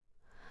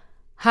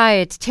Hi,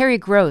 it's Terry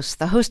Gross,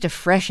 the host of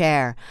Fresh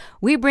Air.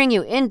 We bring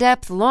you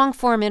in-depth,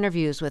 long-form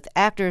interviews with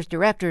actors,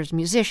 directors,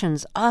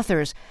 musicians,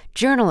 authors,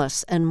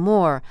 journalists, and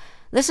more.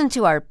 Listen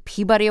to our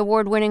Peabody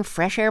Award-winning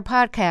Fresh Air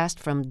podcast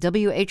from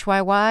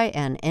WHYY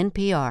and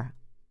NPR.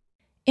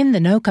 In the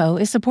NOCO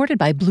is supported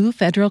by Blue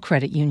Federal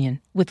Credit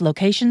Union, with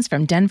locations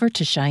from Denver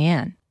to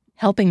Cheyenne,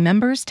 helping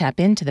members tap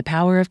into the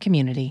power of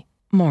community.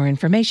 More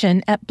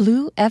information at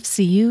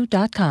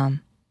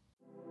bluefcu.com.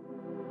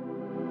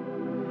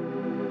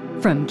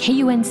 From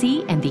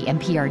KUNC and the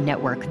NPR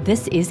network,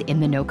 this is In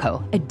the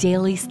NOCO, a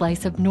daily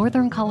slice of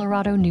Northern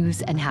Colorado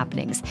news and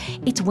happenings.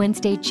 It's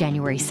Wednesday,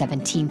 January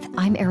 17th.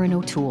 I'm Erin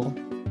O'Toole.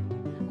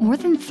 More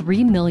than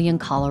 3 million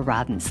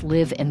Coloradans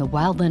live in the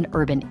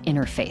wildland-urban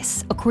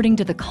interface, according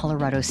to the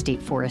Colorado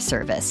State Forest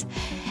Service.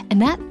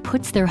 And that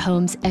puts their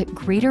homes at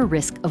greater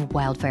risk of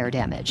wildfire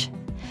damage.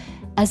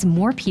 As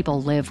more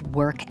people live,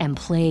 work, and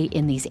play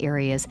in these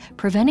areas,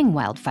 preventing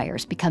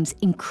wildfires becomes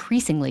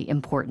increasingly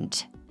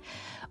important.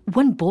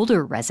 One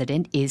Boulder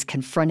resident is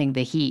confronting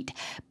the heat,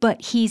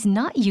 but he's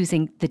not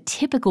using the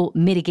typical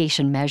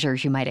mitigation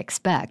measures you might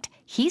expect.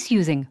 He's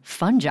using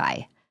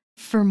fungi.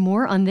 For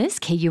more on this,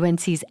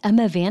 KUNC's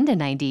Emma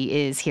Vandeninde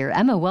is here.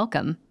 Emma,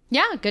 welcome.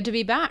 Yeah, good to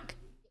be back.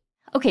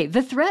 Okay,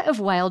 the threat of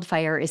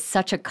wildfire is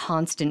such a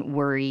constant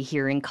worry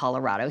here in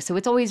Colorado, so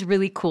it's always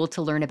really cool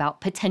to learn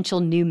about potential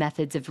new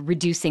methods of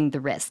reducing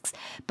the risks.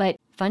 But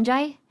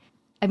fungi?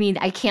 I mean,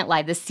 I can't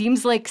lie. This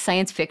seems like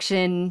science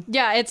fiction.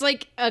 Yeah, it's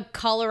like a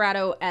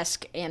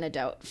Colorado-esque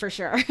antidote, for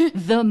sure.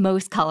 The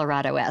most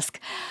Colorado-esque.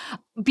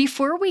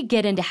 Before we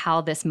get into how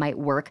this might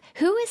work,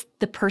 who is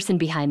the person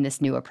behind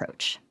this new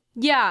approach?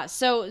 Yeah,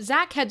 so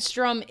Zach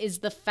Hedstrom is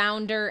the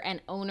founder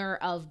and owner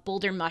of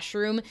Boulder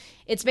Mushroom.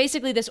 It's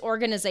basically this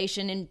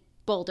organization in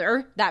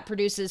Boulder that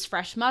produces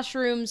fresh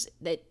mushrooms,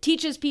 that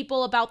teaches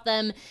people about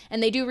them,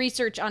 and they do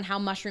research on how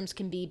mushrooms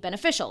can be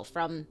beneficial,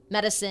 from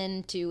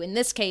medicine to, in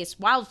this case,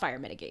 wildfire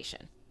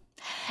mitigation.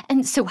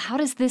 And so how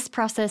does this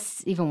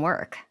process even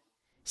work?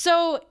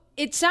 So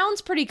it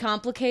sounds pretty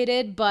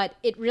complicated, but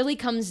it really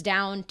comes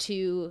down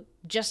to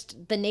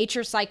just the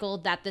nature cycle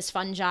that this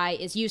fungi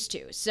is used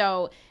to.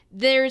 So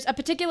there's a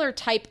particular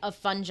type of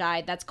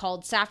fungi that's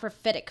called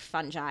saprophytic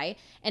fungi,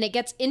 and it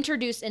gets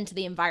introduced into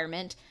the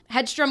environment.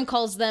 Hedstrom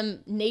calls them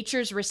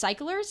nature's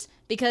recyclers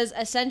because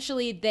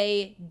essentially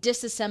they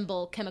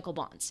disassemble chemical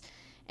bonds.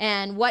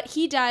 And what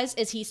he does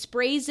is he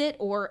sprays it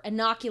or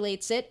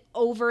inoculates it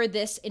over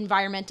this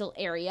environmental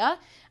area.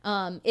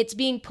 It's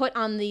being put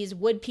on these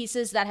wood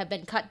pieces that have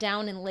been cut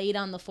down and laid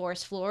on the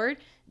forest floor.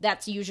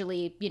 That's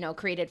usually,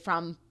 created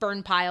from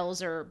burn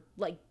piles, or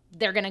like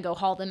they're going to go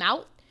haul them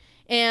out.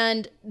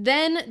 And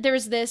then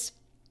there's this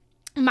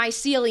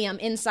mycelium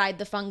inside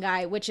the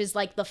fungi, which is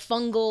like the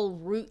fungal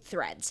root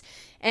threads.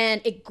 And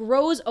it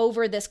grows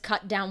over this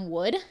cut down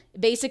wood.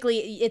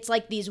 Basically, it's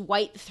like these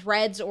white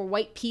threads or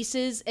white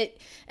pieces.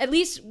 At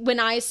least when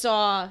I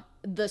saw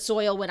the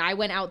soil when I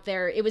went out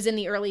there, it was in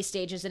the early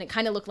stages and it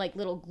kind of looked like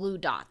little glue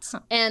dots.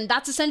 And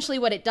that's essentially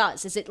what it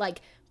does, is it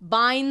like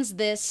binds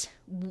these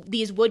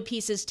wood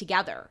pieces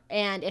together,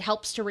 and it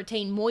helps to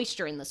retain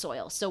moisture in the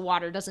soil so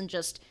water doesn't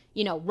just,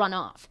 run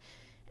off.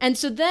 And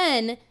so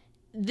then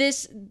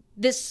this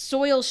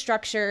soil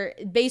structure,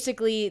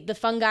 basically the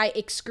fungi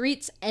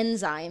excretes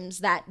enzymes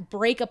that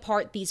break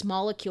apart these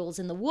molecules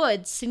in the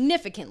wood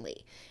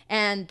significantly.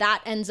 And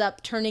that ends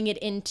up turning it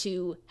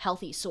into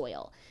healthy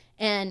soil.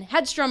 And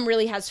Hedstrom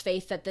really has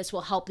faith that this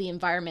will help the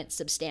environment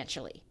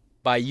substantially.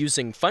 By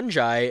using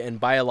fungi and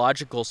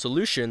biological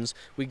solutions,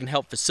 we can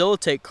help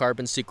facilitate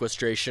carbon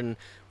sequestration,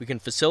 we can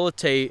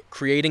facilitate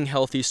creating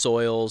healthy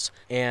soils,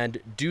 and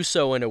do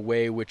so in a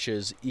way which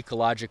is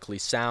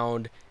ecologically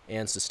sound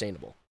and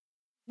sustainable.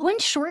 One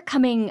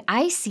shortcoming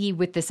I see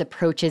with this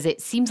approach is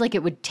it seems like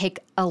it would take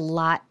a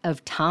lot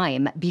of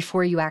time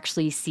before you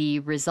actually see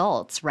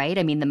results, right?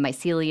 I mean, the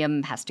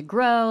mycelium has to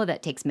grow.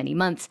 That takes many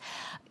months.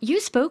 You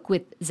spoke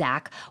with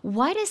Zach.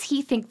 Why does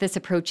he think this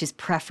approach is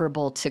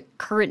preferable to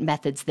current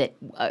methods that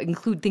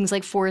include things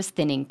like forest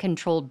thinning,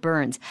 controlled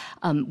burns,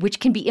 which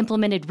can be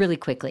implemented really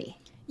quickly?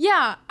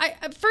 Yeah,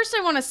 first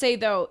I want to say,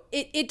 though,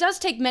 it does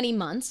take many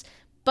months,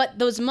 but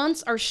those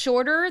months are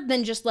shorter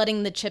than just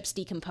letting the chips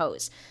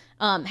decompose.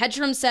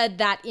 Hedstrom said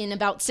that in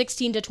about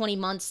 16 to 20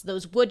 months,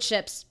 those wood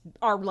chips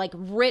are like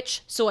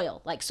rich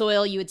soil, like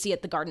soil you would see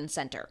at the garden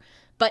center.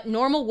 But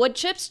normal wood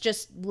chips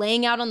just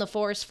laying out on the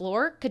forest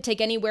floor could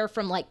take anywhere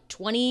from like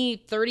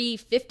 20, 30,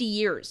 50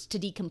 years to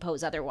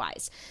decompose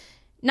otherwise.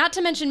 Not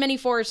to mention many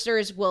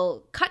foresters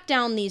will cut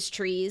down these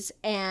trees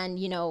and,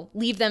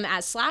 leave them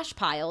as slash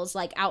piles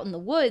like out in the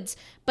woods,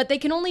 but they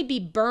can only be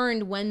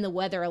burned when the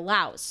weather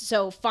allows.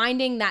 So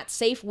finding that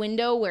safe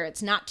window where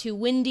it's not too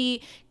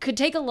windy could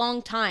take a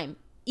long time,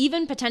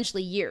 even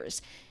potentially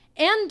years.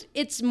 And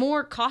it's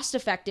more cost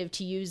effective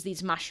to use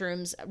these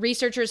mushrooms.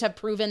 Researchers have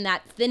proven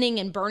that thinning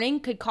and burning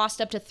could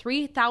cost up to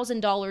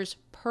 $3,000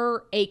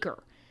 per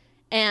acre.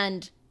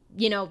 And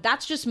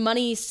that's just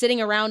money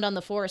sitting around on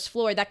the forest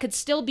floor that could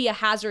still be a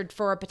hazard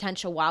for a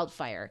potential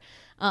wildfire.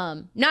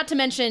 Not to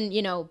mention,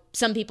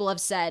 some people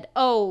have said,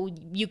 oh,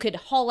 you could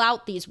haul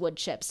out these wood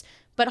chips.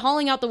 But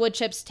hauling out the wood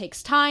chips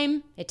takes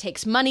time, it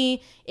takes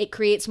money, it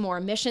creates more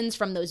emissions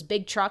from those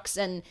big trucks.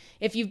 And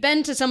if you've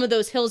been to some of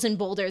those hills in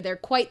Boulder, they're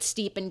quite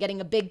steep, and getting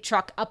a big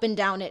truck up and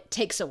down it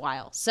takes a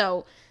while.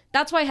 So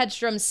that's why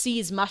Hedstrom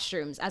sees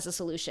mushrooms as a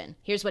solution.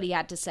 Here's what he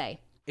had to say.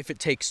 If it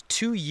takes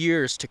 2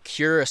 years to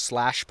cure a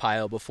slash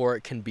pile before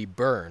it can be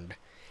burned,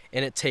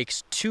 and it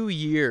takes 2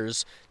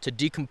 years to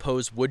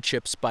decompose wood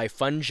chips by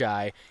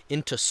fungi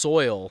into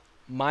soil,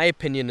 my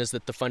opinion is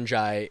that the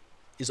fungi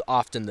is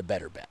often the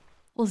better bet.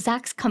 Well,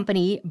 Zach's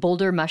company,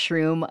 Boulder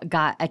Mushroom,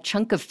 got a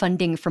chunk of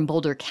funding from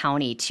Boulder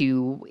County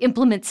to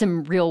implement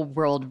some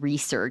real-world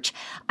research.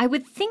 I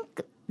would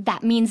think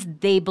that means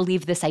they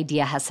believe this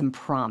idea has some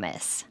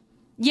promise.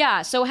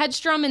 Yeah, so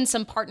Hedstrom and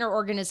some partner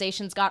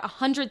organizations got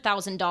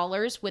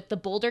 $100,000 with the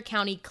Boulder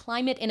County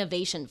Climate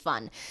Innovation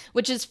Fund,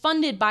 which is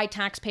funded by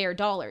taxpayer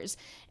dollars.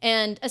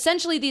 And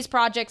essentially, these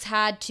projects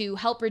had to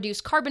help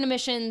reduce carbon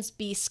emissions,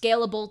 be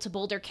scalable to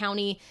Boulder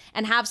County,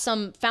 and have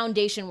some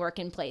foundation work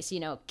in place.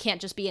 Can't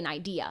just be an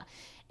idea.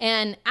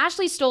 And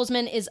Ashley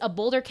Stolzman is a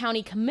Boulder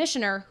County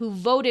commissioner who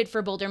voted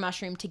for Boulder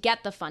Mushroom to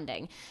get the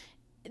funding.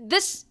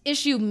 This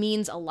issue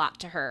means a lot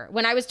to her.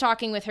 When I was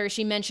talking with her,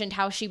 she mentioned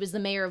how she was the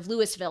mayor of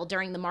Louisville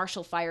during the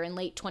Marshall Fire in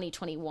late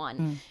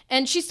 2021.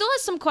 And she still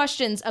has some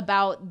questions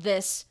about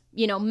this,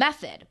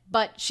 method,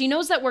 but she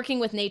knows that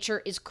working with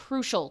nature is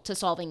crucial to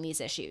solving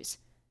these issues.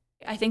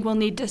 I think we'll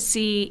need to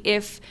see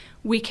if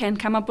we can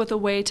come up with a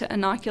way to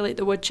inoculate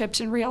the wood chips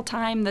in real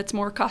time that's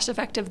more cost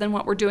effective than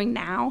what we're doing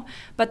now.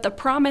 But the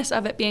promise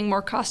of it being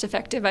more cost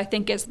effective, I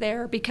think, is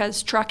there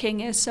because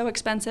trucking is so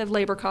expensive,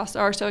 labor costs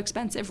are so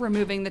expensive,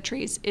 removing the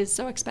trees is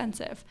so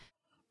expensive.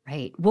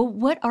 Right. Well,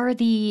 what are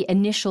the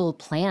initial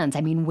plans?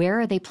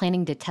 Where are they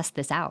planning to test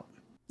this out?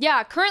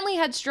 Yeah, currently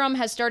Hedstrom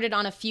has started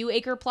on a few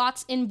acre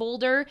plots in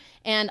Boulder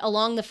and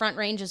along the Front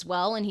Range as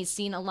well, and he's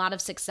seen a lot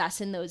of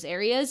success in those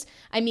areas.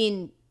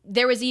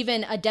 There was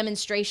even a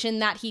demonstration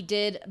that he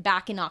did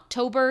back in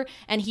October,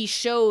 and he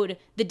showed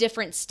the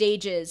different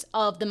stages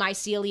of the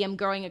mycelium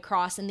growing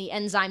across and the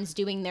enzymes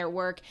doing their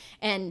work.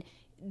 And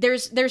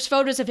there's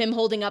photos of him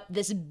holding up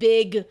this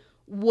big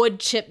wood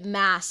chip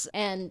mass,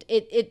 and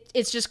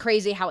it's just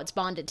crazy how it's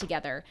bonded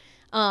together.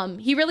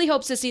 He really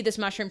hopes to see this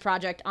mushroom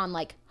project on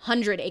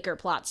 100-acre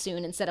plots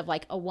soon instead of a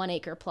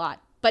 1-acre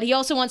plot. But he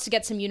also wants to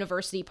get some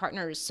university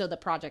partners so the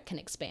project can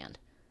expand.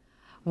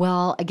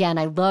 Well, again,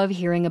 I love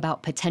hearing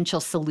about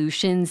potential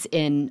solutions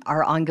in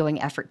our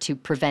ongoing effort to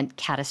prevent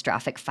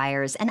catastrophic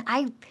fires. And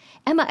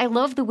Emma, I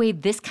love the way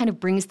this kind of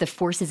brings the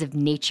forces of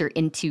nature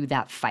into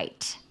that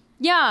fight.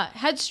 Yeah,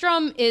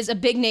 Hedstrom is a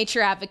big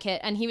nature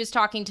advocate, and he was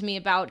talking to me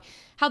about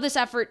how this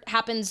effort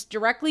happens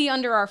directly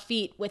under our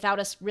feet without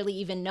us really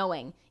even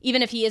knowing.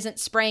 Even if he isn't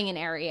spraying an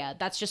area,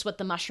 that's just what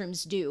the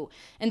mushrooms do.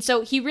 And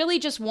so he really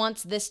just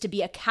wants this to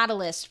be a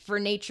catalyst for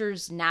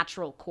nature's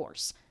natural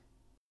course.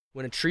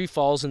 When a tree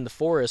falls in the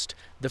forest,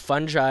 the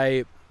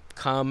fungi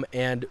come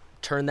and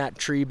turn that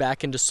tree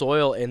back into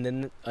soil, and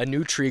then a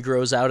new tree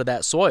grows out of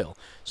that soil.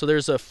 So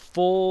there's a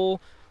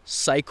full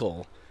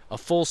cycle, a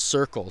full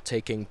circle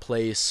taking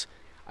place.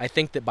 I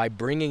think that by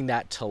bringing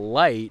that to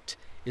light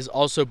is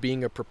also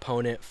being a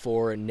proponent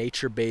for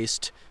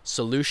nature-based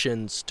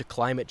solutions to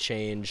climate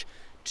change,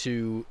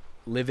 to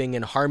living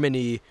in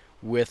harmony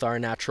with our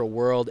natural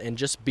world, and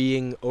just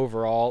being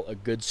overall a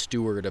good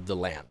steward of the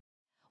land.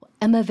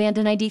 Emma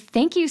Vanden Eide,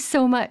 thank you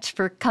so much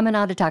for coming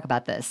on to talk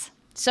about this.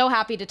 So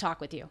happy to talk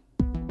with you.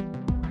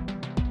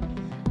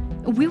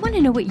 We want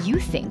to know what you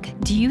think.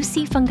 Do you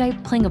see fungi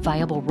playing a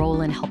viable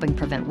role in helping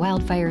prevent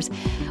wildfires?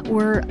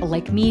 Or,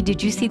 like me,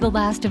 did you see The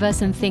Last of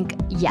Us and think,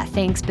 yeah,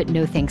 thanks, but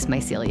no thanks,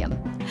 mycelium?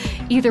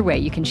 Either way,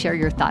 you can share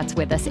your thoughts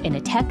with us in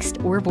a text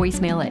or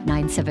voicemail at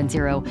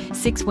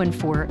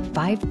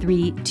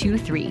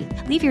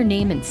 970-614-5323. Leave your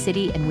name and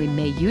city, and we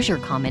may use your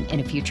comment in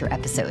a future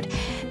episode.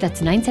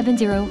 That's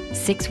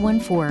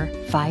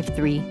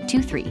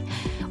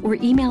 970-614-5323. Or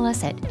email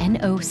us at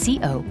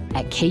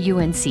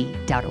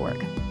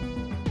noco@kunc.org.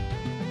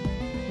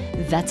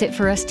 That's it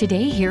for us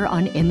today here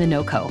on In the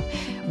NoCo.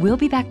 We'll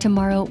be back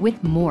tomorrow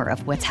with more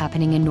of what's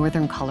happening in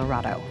northern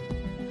Colorado.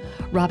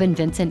 Robin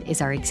Vincent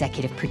is our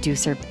executive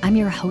producer. I'm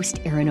your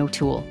host, Erin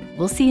O'Toole.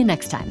 We'll see you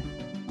next time.